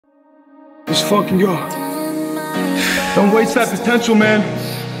fucking go. Don't waste that potential, man.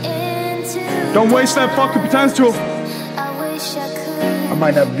 Don't waste that fucking potential. I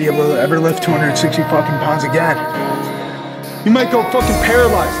might not be able to ever lift 260 fucking pounds again. You might go fucking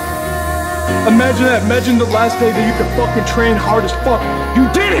paralyzed. Imagine that. Imagine the last day that you could fucking train hard as fuck. You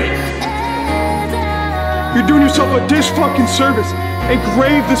did it! You're doing yourself a dish fucking service.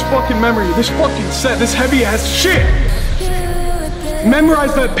 Engrave this fucking memory, this fucking set, this heavy ass shit.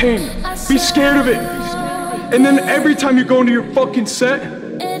 Memorize that pain. Be scared of it. And then every time you go into your fucking set,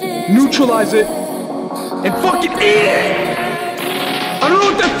 neutralize it and fucking eat it! I don't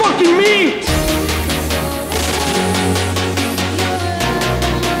know what that fucking means!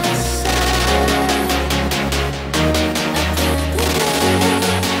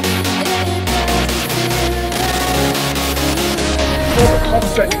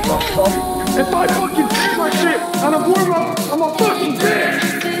 If I fucking take my shit on a warm-up, I'm a fucking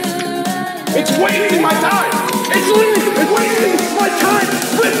bitch! It's wasting my time! It's wasting my time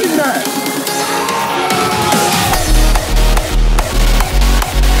lifting that!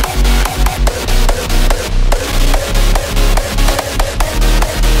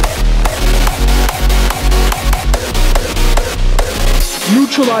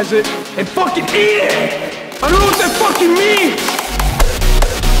 Neutralize it and fucking eat it! I don't know what that fucking means!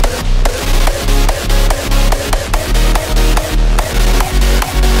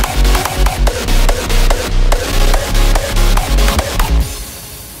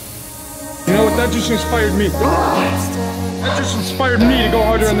 You know what, that just inspired me. That just inspired me to go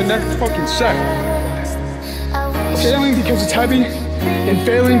harder on the next fucking set. Failing because it's heavy, and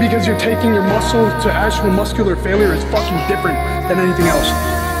failing because you're taking your muscle to actual muscular failure is fucking different than anything else.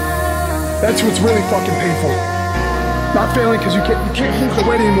 That's what's really fucking painful. Not failing because you can't move the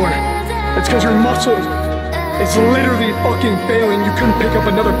weight anymore. It's because your muscle is literally fucking failing. You couldn't pick up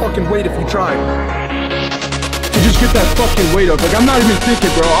another fucking weight if you tried. Just get that fucking weight up. Like, I'm not even thinking,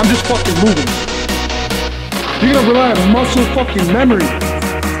 bro. I'm just fucking moving. You're gonna rely on muscle fucking memory.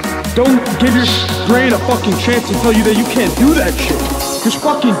 Don't give your brain a fucking chance to tell you that you can't do that shit. Just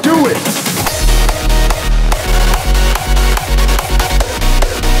fucking do it.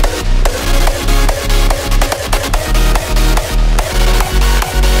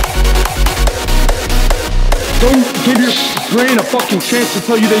 Don't give your brain a fucking chance to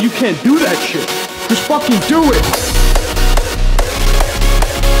tell you that you can't do that shit. Just fucking do it!